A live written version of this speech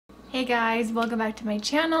Hey guys, welcome back to my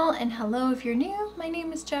channel, and hello if you're new. My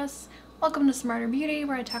name is Jess. Welcome to Smarter Beauty,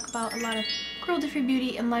 where I talk about a lot of cruelty-free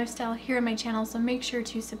beauty and lifestyle here on my channel, so make sure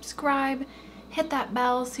to subscribe, hit that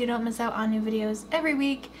bell so you don't miss out on new videos every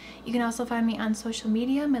week. You can also find me on social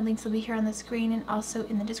media. My links will be here on the screen and also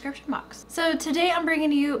in the description box. So today I'm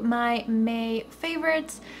bringing you my May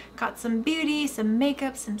favorites. Got some beauty, some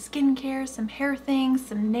makeup, some skincare, some hair things,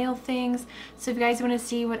 some nail things. So if you guys want to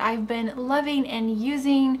see what I've been loving and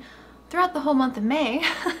using throughout the whole month of May,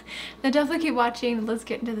 then definitely keep watching. Let's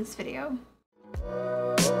get into this video.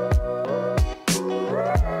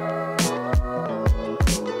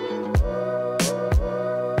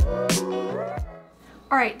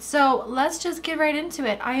 Alright, so let's just get right into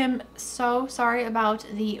it. I am so sorry about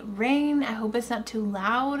the rain. I hope it's not too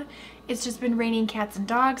loud. It's just been raining cats and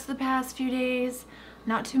dogs the past few days.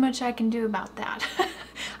 Not too much I can do about that.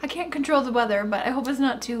 I can't control the weather, but I hope it's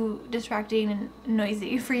not too distracting and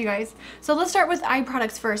noisy for you guys. So let's start with eye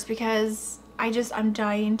products first, because I'm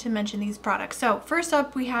dying to mention these products. So first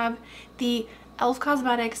up, we have the e.l.f.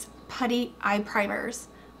 Cosmetics Putty Eye Primers.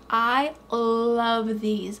 I love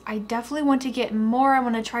these. I definitely want to get more. I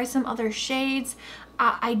want to try some other shades.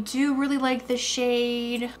 I do really like the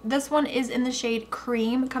shade. This one is in the shade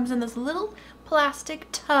Cream. It comes in this little plastic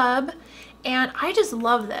tub, and I just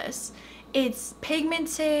love this. It's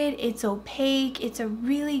pigmented, it's opaque, it's a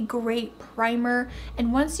really great primer,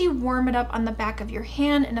 and once you warm it up on the back of your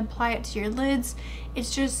hand and apply it to your lids,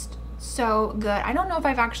 it's just so good. I don't know if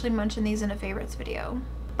I've actually mentioned these in a favorites video,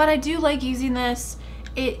 but I do like using this.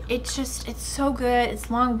 It's so good.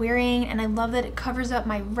 It's long wearing, and I love that it covers up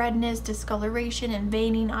my redness, discoloration, and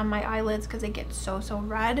veining on my eyelids because they get so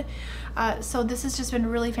red. So this has just been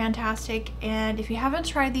really fantastic, and if you haven't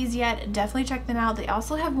tried these yet, definitely check them out. They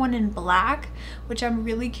also have one in black, which I'm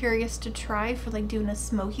really curious to try for like doing a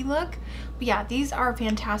smoky look. But yeah, these are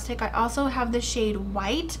fantastic. I also have the shade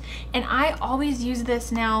White, and I always use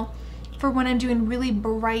this now for when I'm doing really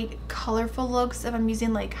bright, colorful looks. If I'm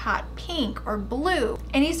using like hot pink or blue,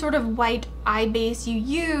 any sort of white eye base you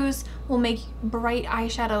use will make bright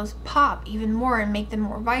eyeshadows pop even more and make them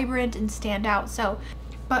more vibrant and stand out. So,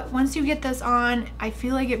 but once you get this on, I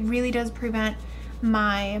feel like it really does prevent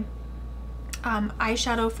my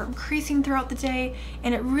eyeshadow from creasing throughout the day,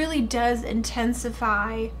 and it really does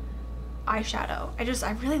intensify eyeshadow.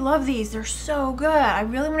 I really love these. They're so good. I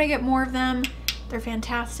really want to get more of them. They're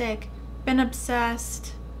fantastic. Been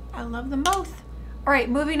obsessed. I love them both. Alright,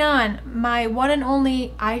 moving on. My one and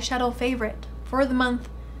only eyeshadow favorite for the month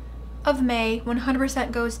of May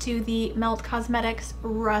 100% goes to the e.l.f. Cosmetics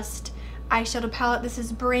Rust eyeshadow palette. This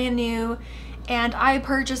is brand new, and I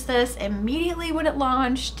purchased this immediately when it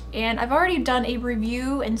launched, and I've already done a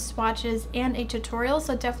review and swatches and a tutorial,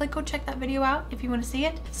 so definitely go check that video out if you want to see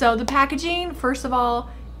it. So the packaging, first of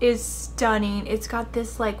all, is stunning. It's got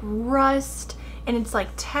this like rust, and it's like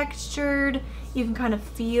textured. You can kind of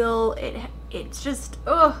feel it. It's just,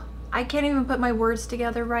 oh, I can't even put my words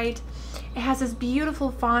together right. It has this beautiful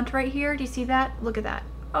font right here. Do you see that? Look at that.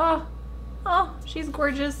 Oh, she's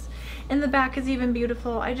gorgeous. And the back is even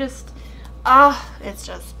beautiful. it's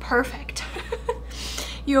just perfect.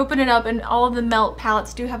 You open it up, and all of the melt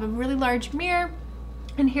palettes do have a really large mirror.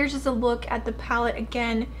 And here's just a look at the palette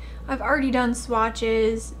again. I've already done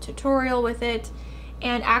swatches, tutorial with it.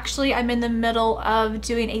 And actually, I'm in the middle of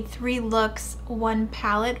doing a 3 looks, 1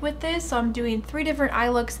 palette with this. So I'm doing 3 different eye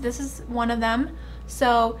looks. This is one of them.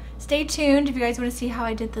 So stay tuned if you guys want to see how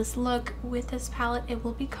I did this look with this palette. It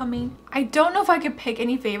will be coming. I don't know if I could pick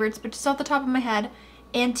any favorites, but just off the top of my head,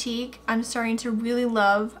 Antique, I'm starting to really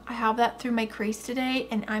love. I have that through my crease today,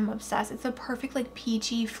 and I'm obsessed. It's a perfect like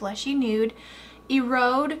peachy, fleshy nude.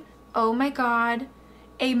 Erode, oh my god.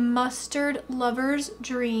 A Mustard Lover's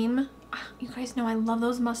Dream. You guys know I love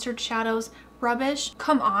those mustard shadows. Rubbish,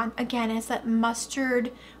 come on. Again, it's that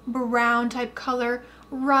mustard brown type color.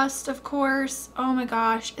 Rust, of course. Oh my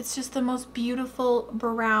gosh, it's just the most beautiful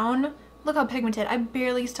brown. Look how pigmented. I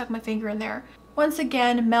barely stuck my finger in there. Once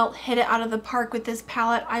again, Melt hit it out of the park with this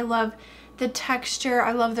palette. I love the texture.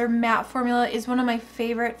 I love their matte formula. Is one of my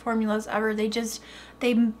favorite formulas ever. They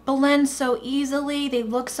blend so easily. They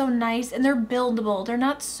look so nice, and they're buildable. They're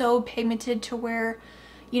not so pigmented to where,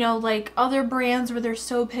 you know, like other brands where they're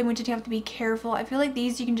so pigmented you have to be careful. I feel like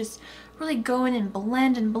these you can just really go in and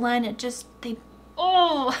blend. I just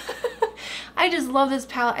love this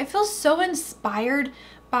palette. I feel so inspired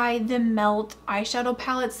by the Melt eyeshadow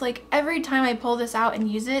palettes. Like every time I pull this out and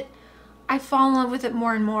use it, I fall in love with it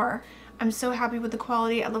more and more. I'm so happy with the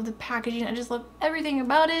quality. I love the packaging. I just love everything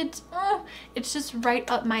about it. It's just right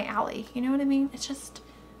up my alley. You know what I mean? It's just,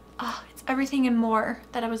 it's everything and more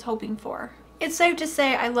that I was hoping for. it's safe to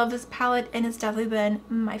say I love this palette and it's definitely been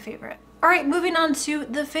my favorite. Alright, moving on to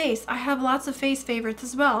the face. I have lots of face favorites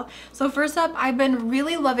as well. So first up, I've been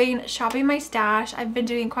really loving shopping my stash. I've been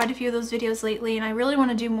doing quite a few of those videos lately and I really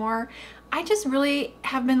want to do more. I just really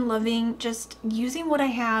have been loving just using what I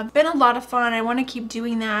have. Been a lot of fun. I want to keep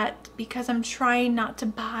doing that because I'm trying not to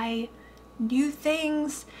buy new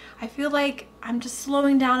things. I feel like I'm just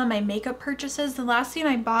slowing down on my makeup purchases. The last thing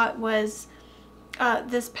I bought was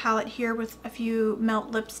this palette here with a few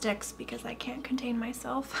melt lipsticks because I can't contain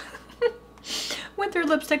myself. Winter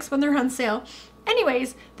lipsticks when they're on sale.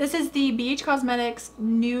 Anyways, this is the BH Cosmetics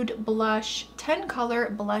Nude Blush 10 color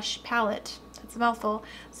blush palette. That's a mouthful.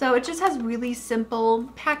 So it just has really simple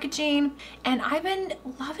packaging and I've been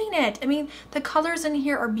loving it. I mean, the colors in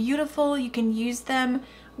here are beautiful. You can use them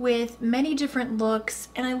with many different looks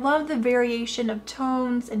and I love the variation of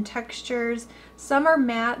tones and textures. Some are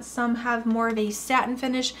matte, some have more of a satin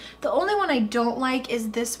finish. The only one I don't like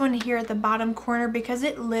is this one here at the bottom corner because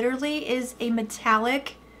it literally is a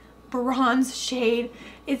metallic bronze shade.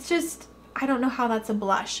 It's just, I don't know how that's a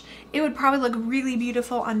blush. It would probably look really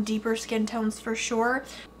beautiful on deeper skin tones for sure.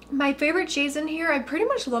 My favorite shades in here, I pretty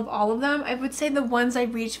much love all of them. I would say the ones I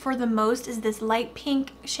reach for the most is this light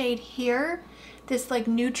pink shade here, this like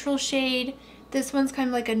neutral shade. This one's kind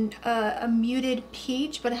of like a muted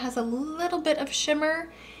peach, but it has a little bit of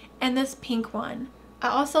shimmer, and this pink one. I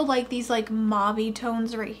also like these like mauve-y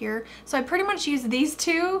tones right here. So I pretty much use these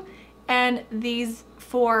two and these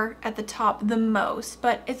four at the top the most,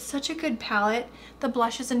 but it's such a good palette. The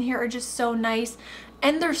blushes in here are just so nice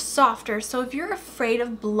and they're softer. So if you're afraid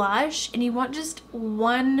of blush and you want just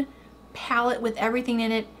one palette with everything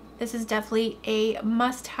in it, this is definitely a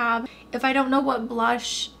must-have. If I don't know what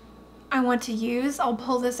blush I want to use, I'll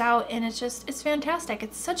pull this out and it's fantastic.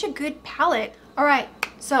 It's such a good palette. All right,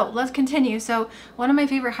 so let's continue. So one of my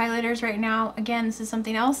favorite highlighters right now, again, this is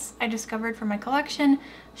something else I discovered from my collection,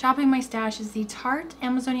 shopping my stash, is the Tarte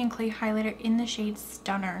Amazonian Clay highlighter in the shade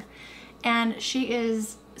Stunner. And she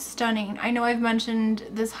is stunning. I know I've mentioned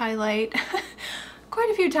this highlight quite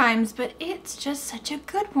a few times, but it's just such a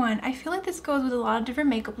good one. I feel like this goes with a lot of different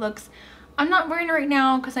makeup looks. I'm not wearing it right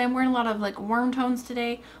now because I'm wearing a lot of like warm tones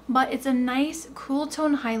today, but it's a nice cool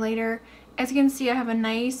tone highlighter. As you can see, I have a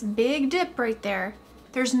nice big dip right there.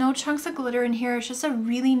 There's no chunks of glitter in here. It's just a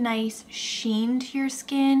really nice sheen to your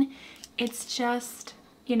skin. It's just,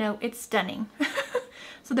 you know, it's stunning.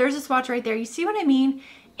 So there's a swatch right there. You see what I mean?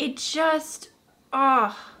 It just,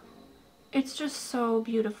 it's just so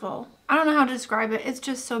beautiful. I don't know how to describe it. It's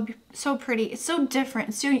just so pretty. It's so different.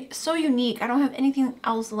 It's so unique. I don't have anything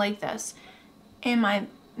else like this in my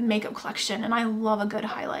makeup collection, and I love a good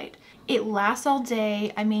highlight. It lasts all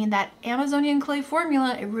day. I mean, that Amazonian Clay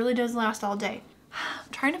formula, it really does last all day.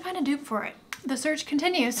 I'm trying to find a dupe for it. The search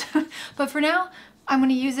continues. But for now, I'm going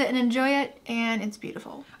to use it and enjoy it, and it's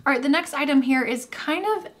beautiful. All right, the next item here is kind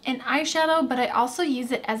of an eyeshadow, but I also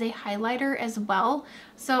use it as a highlighter as well.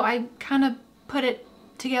 So I kind of put it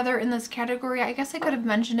together in this category. I guess I could have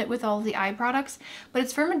mentioned it with all the eye products, but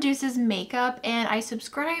it's from Medusa's Makeup, and I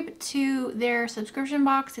subscribe to their subscription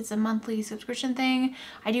box. It's a monthly subscription thing.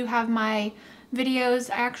 I do have my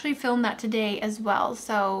videos. I actually filmed that today as well,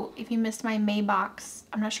 so if you missed my May box,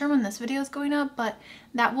 I'm not sure when this video is going up, but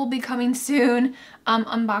that will be coming soon.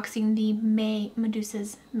 Unboxing the May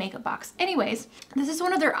Medusa's Makeup box. Anyways, this is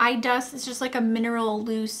one of their eye dusts. It's just like a mineral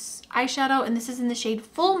loose eyeshadow, and this is in the shade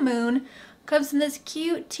Full Moon. Comes in this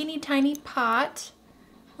cute teeny tiny pot,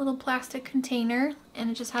 little plastic container, and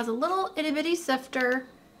it just has a little itty bitty sifter.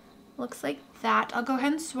 Looks like that. I'll go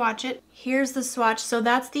ahead and swatch it. Here's the swatch. So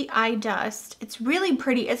that's the eye dust. It's really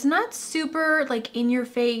pretty. It's not super like in your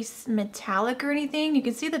face metallic or anything. You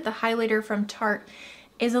can see that the highlighter from Tarte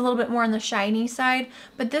is a little bit more on the shiny side,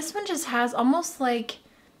 but this one just has almost like,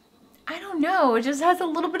 I don't know, it just has a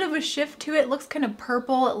little bit of a shift to it. It looks kind of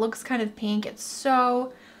purple. It looks kind of pink. It's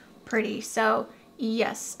so pretty. So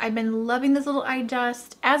yes, I've been loving this little eye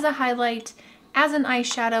dust as a highlight, as an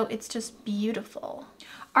eyeshadow. It's just beautiful.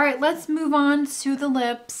 All right, let's move on to the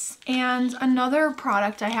lips. And another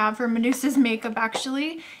product I have from Medusa's Makeup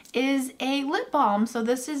actually is a lip balm. So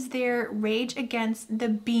this is their Rage Against the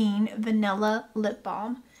Bean Vanilla Lip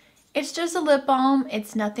Balm. It's just a lip balm.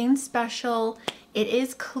 It's nothing special. It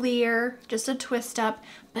is clear, just a twist up,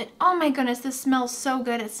 but oh my goodness, this smells so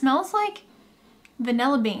good. It smells like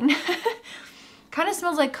vanilla bean. Kind of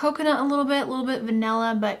smells like coconut a little bit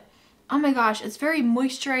vanilla, but oh my gosh, it's very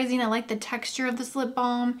moisturizing. I like the texture of this lip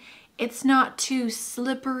balm. It's not too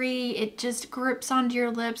slippery. It just grips onto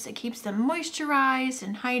your lips. It keeps them moisturized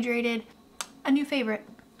and hydrated. A new favorite.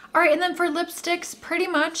 All right, and then for lipsticks, pretty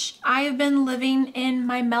much I have been living in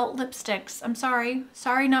my Melt lipsticks. I'm sorry,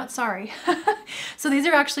 not sorry. So these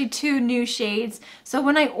are actually 2 new shades. So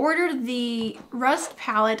when I ordered the Rust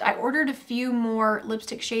palette, I ordered a few more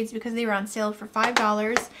lipstick shades because they were on sale for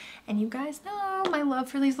 $5. And you guys know my love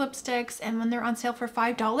for these lipsticks. And when they're on sale for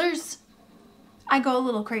 $5, I go a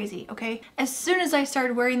little crazy, okay? As soon as I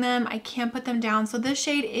started wearing them, I can't put them down. So this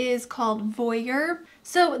shade is called Voyeur.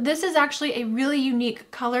 So this is actually a really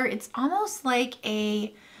unique color. It's almost like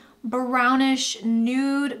a brownish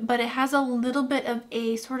nude, but it has a little bit of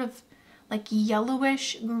a sort of like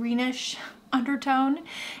yellowish, greenish undertone.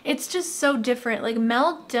 It's just so different. Like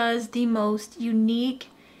Melt does the most unique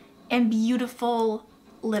and beautiful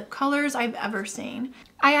lip colors I've ever seen.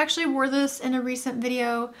 I actually wore this in a recent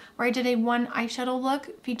video where I did a one eyeshadow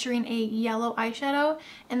look featuring a yellow eyeshadow,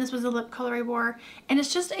 and this was the lip color I wore, and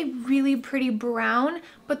it's just a really pretty brown,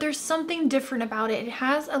 but there's something different about it. It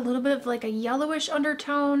has a little bit of like a yellowish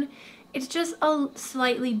undertone. It's just a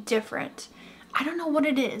slightly different. I don't know what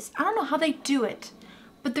it is. I don't know how they do it,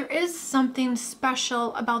 but there is something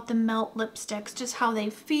special about the Melt lipsticks, just how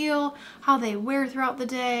they feel, how they wear throughout the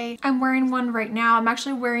day. I'm wearing one right now. I'm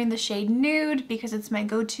actually wearing the shade Nude because it's my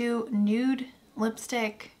go-to nude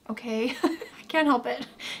lipstick, okay? I can't help it.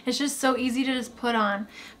 It's just so easy to just put on.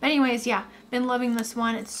 But anyways, yeah, been loving this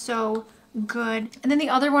one. It's so good. And then the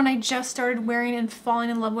other one I just started wearing and falling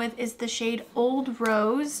in love with is the shade Old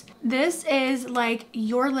Rose. This is like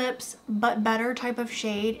Your Lips but better type of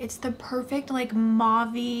shade. It's the perfect like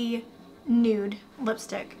mauve-y nude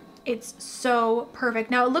lipstick. It's so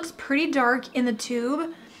perfect. Now it looks pretty dark in the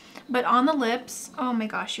tube, but on the lips, oh my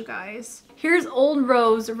gosh, you guys. Here's Old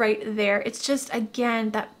Rose right there. It's just,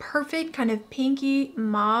 again, that perfect kind of pinky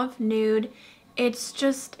mauve nude. It's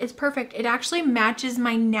perfect. It actually matches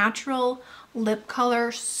my natural lip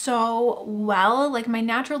color so well. Like my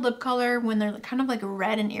natural lip color when they're kind of like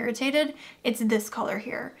red and irritated, it's this color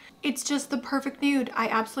here. It's just the perfect nude. I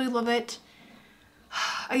absolutely love it.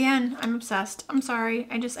 Again, I'm obsessed. I'm sorry.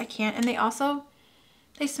 I can't. And they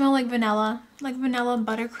smell like vanilla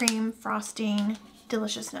buttercream frosting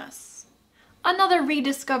deliciousness. Another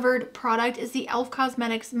rediscovered product is the e.l.f.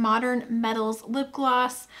 Cosmetics Modern Metals Lip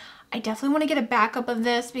Gloss. I definitely want to get a backup of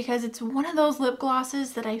this because it's one of those lip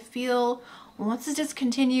glosses that I feel once it's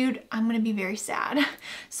discontinued, I'm going to be very sad.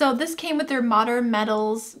 So this came with their Modern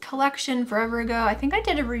Metals collection forever ago. I think I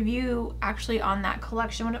did a review actually on that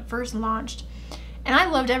collection when it first launched. And I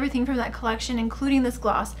loved everything from that collection, including this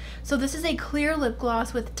gloss. So this is a clear lip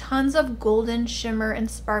gloss with tons of golden shimmer and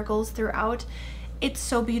sparkles throughout. It's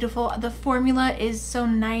so beautiful. The formula is so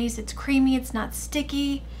nice. It's creamy, it's not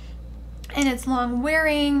sticky. And it's long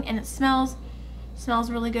wearing, and it smells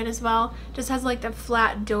really good as well. Just has like the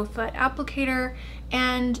flat doe foot applicator,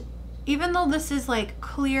 and even though this is like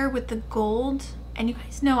clear with the gold, and you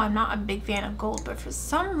guys know I'm not a big fan of gold, but for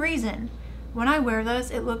some reason when I wear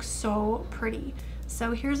this it looks so pretty.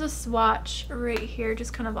 So here's a swatch right here,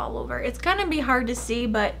 just kind of all over. It's gonna be hard to see,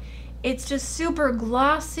 but it's just super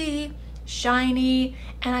glossy, shiny,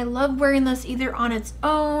 and I love wearing this either on its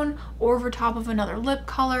own or over top of another lip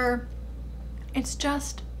color. It's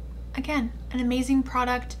just, again, an amazing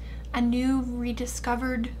product, a new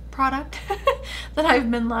rediscovered product that I've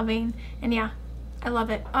been loving. And yeah, I love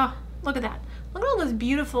it. Oh, look at that. Look at all those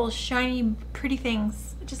beautiful, shiny, pretty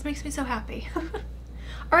things. It just makes me so happy.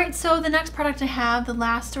 All right, so the next product I have, the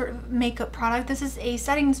last sort of makeup product, this is a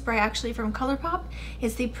setting spray actually from ColourPop.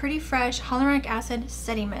 It's the Pretty Fresh Hyaluronic Acid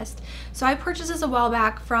Setting Mist. So I purchased this a while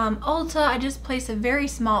back from Ulta. I just placed a very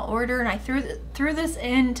small order and I threw this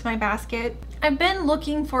into my basket. I've been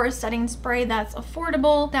looking for a setting spray that's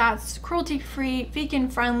affordable, that's cruelty-free,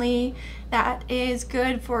 vegan-friendly, that is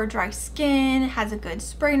good for dry skin, has a good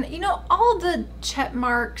spray, you know, all the check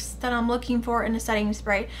marks that I'm looking for in a setting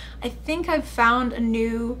spray. I think I've found a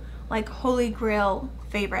new, like, holy grail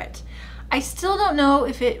favorite. I still don't know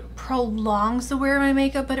if it prolongs the wear of my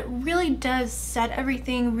makeup, but it really does set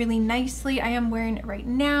everything really nicely. I am wearing it right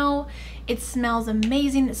now. It smells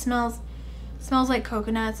amazing. It smells like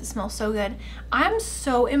coconuts. It smells so good. I'm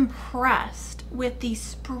so impressed with the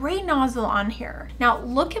spray nozzle on here. Now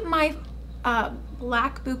look at my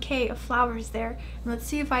black bouquet of flowers there. And let's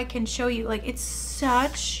see if I can show you. Like, it's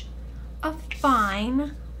such a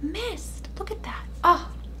fine mist. Look at that.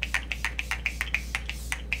 Oh.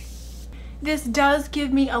 This does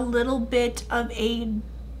give me a little bit of a,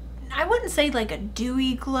 I wouldn't say like a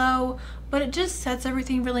dewy glow, but it just sets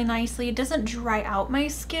everything really nicely. It doesn't dry out my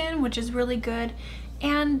skin, which is really good.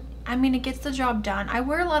 And I mean, it gets the job done. I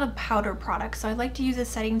wear a lot of powder products, so I like to use a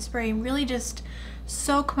setting spray and really just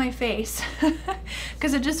soak my face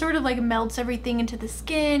because it just sort of like melts everything into the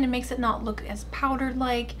skin and makes it not look as powdered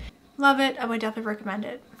like. Love it. I would definitely recommend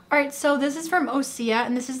it. All right, so this is from Osea,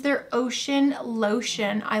 and this is their Ocean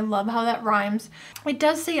Lotion. I love how that rhymes. It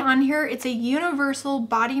does say on here, it's a universal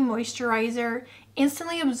body moisturizer,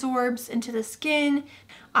 instantly absorbs into the skin,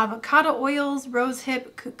 avocado oils,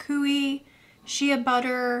 rosehip, kukui, shea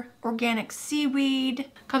butter, organic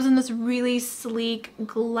seaweed. Comes in this really sleek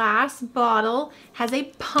glass bottle, has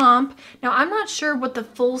a pump. Now, I'm not sure what the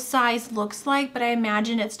full size looks like, but I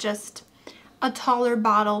imagine it's just a taller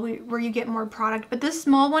bottle where you get more product, but this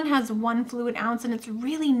small one has 1 fluid ounce and it's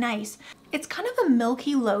really nice. It's kind of a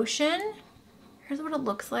milky lotion. Here's what it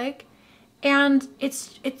looks like. And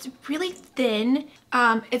it's really thin.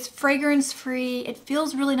 It's fragrance free. It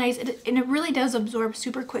feels really nice, and it really does absorb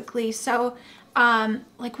super quickly. So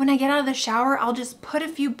like when I get out of the shower, I'll just put a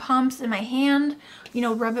few pumps in my hand, you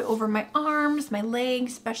know, rub it over my arms, my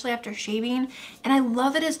legs, especially after shaving. And I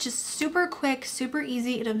love that it's just super quick, super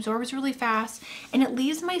easy. It absorbs really fast, and it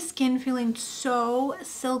leaves my skin feeling so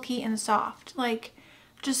silky and soft. Like,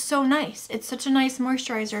 just so nice. It's such a nice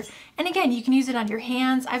moisturizer. And again, you can use it on your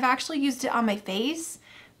hands. I've actually used it on my face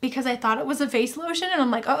because I thought it was a face lotion, and I'm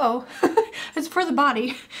like, uh-oh, it's for the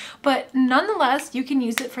body. But nonetheless, you can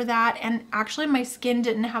use it for that, and actually my skin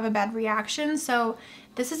didn't have a bad reaction. So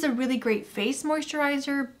this is a really great face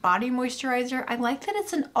moisturizer, body moisturizer. I like that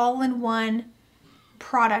it's an all-in-one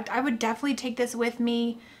product. I would definitely take this with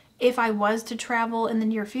me if I was to travel in the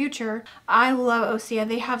near future. I love Osea.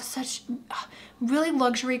 They have such really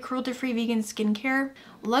luxury, cruelty-free vegan skincare.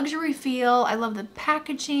 Luxury feel. I love the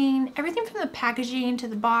packaging. Everything from the packaging to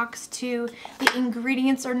the box to the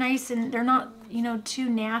ingredients are nice, and they're not, you know, too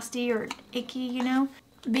nasty or icky, you know.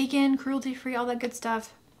 Vegan, cruelty-free, all that good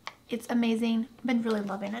stuff. It's amazing. I've been really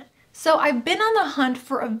loving it. So I've been on the hunt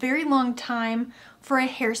for a very long time for a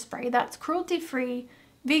hairspray that's cruelty-free,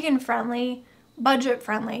 vegan-friendly,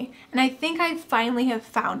 budget-friendly, and I think I finally have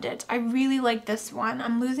found it. I really like this one.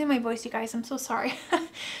 I'm losing my voice, you guys. I'm so sorry.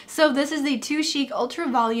 So this is the Too Chic Ultra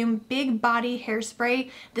Volume Big Body Hairspray.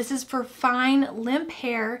 This is for fine, limp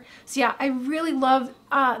hair. So yeah, I really love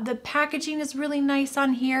the packaging is really nice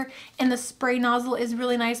on here, and the spray nozzle is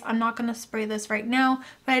really nice. I'm not going to spray this right now,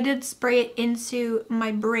 but I did spray it into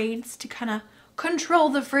my braids to kind of control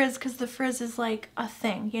the frizz, because the frizz is like a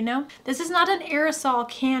thing, you know. This is not an aerosol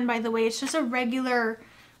can, by the way. It's just a regular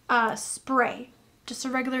spray, just a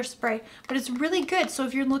regular spray, but it's really good. So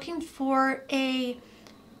if you're looking for a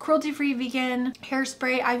cruelty-free vegan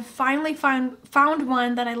hairspray, I've finally found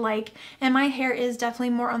one that I like, and my hair is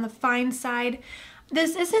definitely more on the fine side.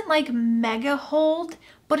 This isn't like mega hold,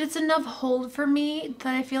 but it's enough hold for me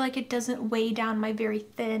that I feel like it doesn't weigh down my very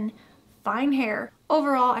thin, fine hair.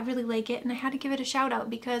 Overall, I really like it, and I had to give it a shout out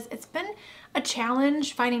because it's been a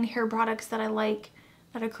challenge finding hair products that I like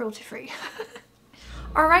that are cruelty-free.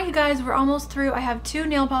 Alright, you guys, we're almost through. I have 2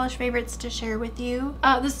 nail polish favorites to share with you.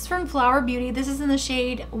 This is from Flower Beauty. This is in the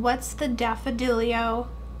shade What's the Daffodilli.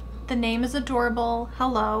 The name is adorable.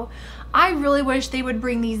 Hello. I really wish they would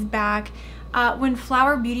bring these back. When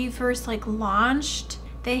Flower Beauty first launched,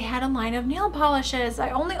 they had a line of nail polishes.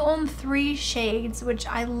 I only own 3 shades, which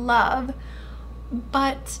I love,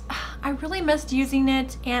 but I really missed using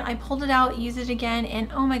it, and I pulled it out, used it again,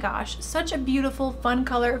 and oh my gosh, such a beautiful, fun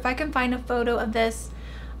color. If I can find a photo of this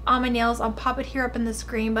on my nails, I'll pop it here up in the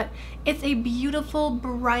screen, but it's a beautiful,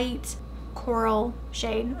 bright coral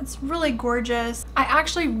shade. It's really gorgeous. I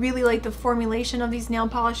actually really like the formulation of these nail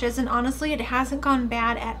polishes, and honestly, it hasn't gone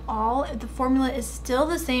bad at all. The formula is still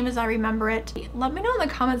the same as I remember it. Let me know in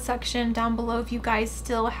the comment section down below if you guys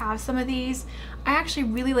still have some of these. I actually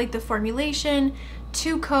really like the formulation.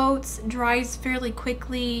 2 coats, dries fairly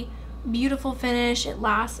quickly, beautiful finish. It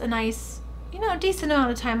lasts a nice, you know, decent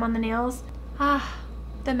amount of time on the nails. Ah,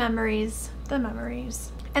 the memories, the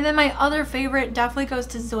memories. And then my other favorite definitely goes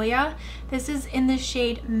to Zoya. This is in the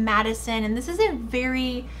shade Madison, and this is a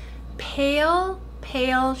very pale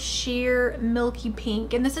sheer milky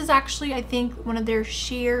pink, and this is actually, I think, one of their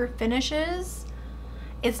sheer finishes.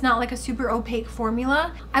 It's not like a super opaque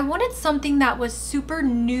formula. I wanted something that was super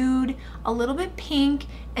nude, a little bit pink,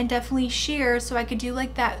 and definitely sheer, so I could do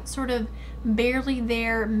like that sort of barely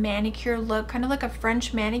there manicure look, kind of like a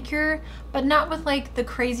French manicure, but not with like the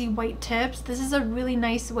crazy white tips. This is a really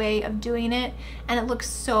nice way of doing it, and it looks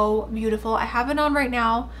so beautiful. I have it on right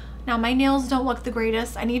now. Now my nails don't look the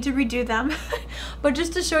greatest. I need to redo them. But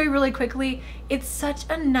just to show you really quickly, it's such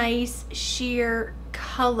a nice sheer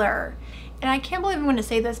color. And I can't believe I'm going to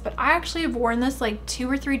say this, but I actually have worn this like 2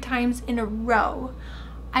 or 3 times in a row.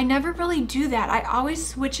 I never really do that. I always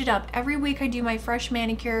switch it up. Every week I do my fresh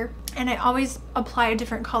manicure, and I always apply a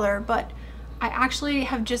different color, but I actually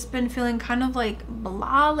have just been feeling kind of like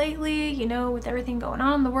blah lately, you know, with everything going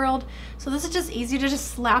on in the world. So this is just easy to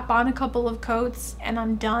just slap on a couple of coats and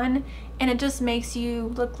I'm done. And it just makes you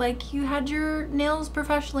look like you had your nails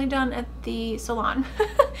professionally done at the salon.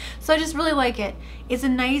 So I just really like it. It's a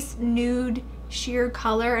nice nude sheer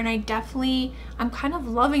color, and I'm kind of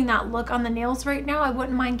loving that look on the nails right now. I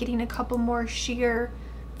wouldn't mind getting a couple more sheer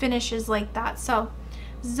finishes like that. So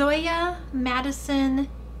Zoya Madison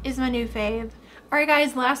is my new fave. Alright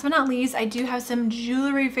guys, last but not least, I do have some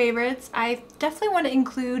jewelry favorites. I definitely want to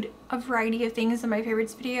include a variety of things in my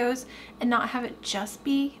favorites videos and not have it just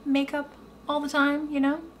be makeup all the time, you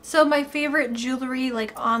know? So my favorite jewelry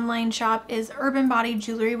like online shop is Urban Body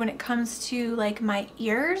Jewelry when it comes to like my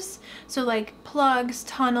ears. So like plugs,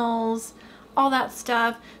 tunnels, all that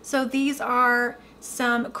stuff. So these are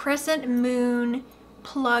some Crescent Moon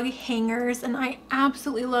Plug hangers and I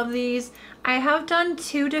absolutely love these. I have done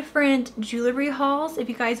 2 different jewelry hauls. If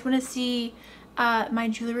you guys want to see my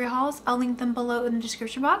jewelry hauls, I'll link them below in the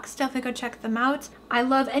description box. Definitely go check them out. I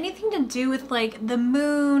love anything to do with like the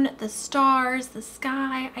moon, the stars, the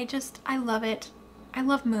sky. I love it. I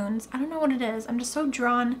love moons. I don't know what it is. I'm just so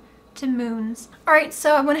drawn to moons. Alright,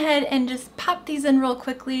 so I went ahead and just popped these in real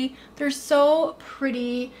quickly. They're so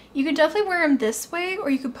pretty. You could definitely wear them this way, or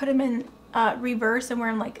you could put them in reverse and wear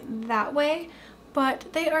them like that way, but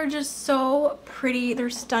they are just so pretty. They're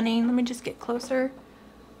stunning. Let me just get closer.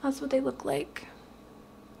 That's what they look like.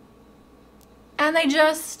 And they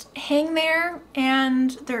just hang there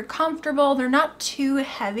and they're comfortable. They're not too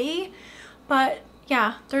heavy, but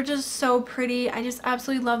yeah, they're just so pretty. I just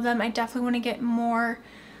absolutely love them. I definitely want to get more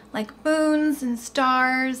like moons and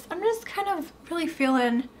stars. I'm just kind of really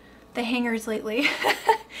feeling the hangers lately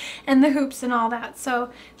and the hoops and all that. So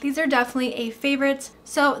these are definitely a favorite.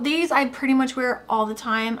 So these I pretty much wear all the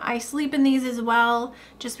time. I sleep in these as well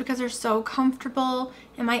just because they're so comfortable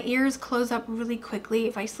and my ears close up really quickly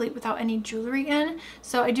if I sleep without any jewelry in.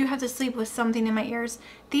 So I do have to sleep with something in my ears.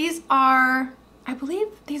 These are, I believe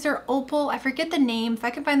these are opal. I forget the name. If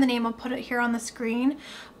I can find the name, I'll put it here on the screen.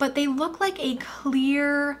 But they look like a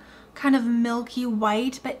clear kind of milky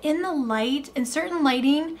white, but in the light, in certain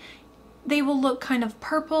lighting, they will look kind of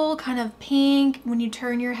purple, kind of pink when you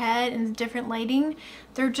turn your head in different lighting.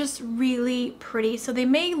 They're just really pretty. So they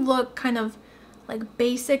may look kind of like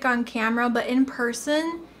basic on camera, but in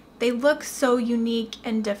person, they look so unique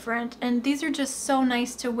and different. And these are just so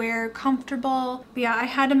nice to wear, comfortable. But yeah, I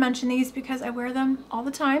had to mention these because I wear them all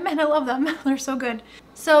the time and I love them. They're so good.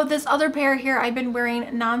 So this other pair here I've been wearing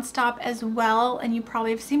nonstop as well, and you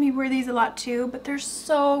probably have seen me wear these a lot too, but they're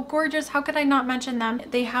so gorgeous. How could I not mention them?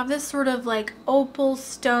 They have this sort of like opal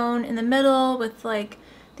stone in the middle with like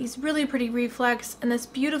these really pretty reflex and this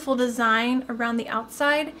beautiful design around the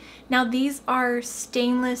outside. Now these are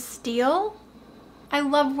stainless steel. I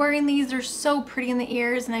love wearing these. They're so pretty in the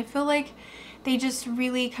ears and I feel like they just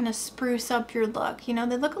really kind of spruce up your look. You know,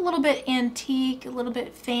 they look a little bit antique, a little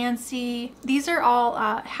bit fancy. These are all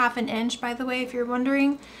 1/2 inch, by the way, if you're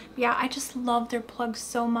wondering. But yeah, I just love their plugs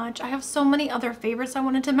so much. I have so many other favorites I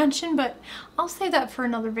wanted to mention, but I'll save that for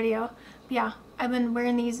another video. But yeah, I've been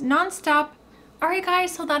wearing these nonstop. Alright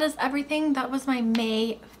guys, so that is everything. That was my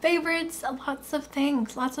May favorites. Lots of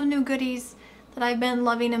things, lots of new goodies that I've been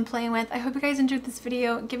loving and playing with. I hope you guys enjoyed this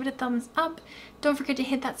video. Give it a thumbs up. Don't forget to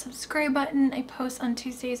hit that subscribe button. I post on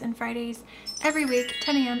Tuesdays and Fridays every week,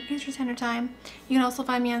 10 a.m. Eastern Standard Time. You can also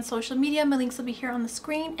find me on social media. My links will be here on the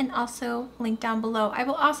screen and also linked down below. I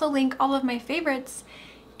will also link all of my favorites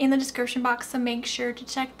in the description box, so make sure to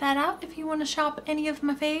check that out if you want to shop any of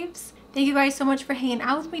my faves. Thank you guys so much for hanging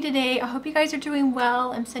out with me today. I hope you guys are doing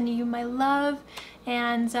well. I'm sending you my love,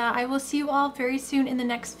 and I will see you all very soon in the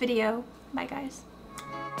next video. Bye guys.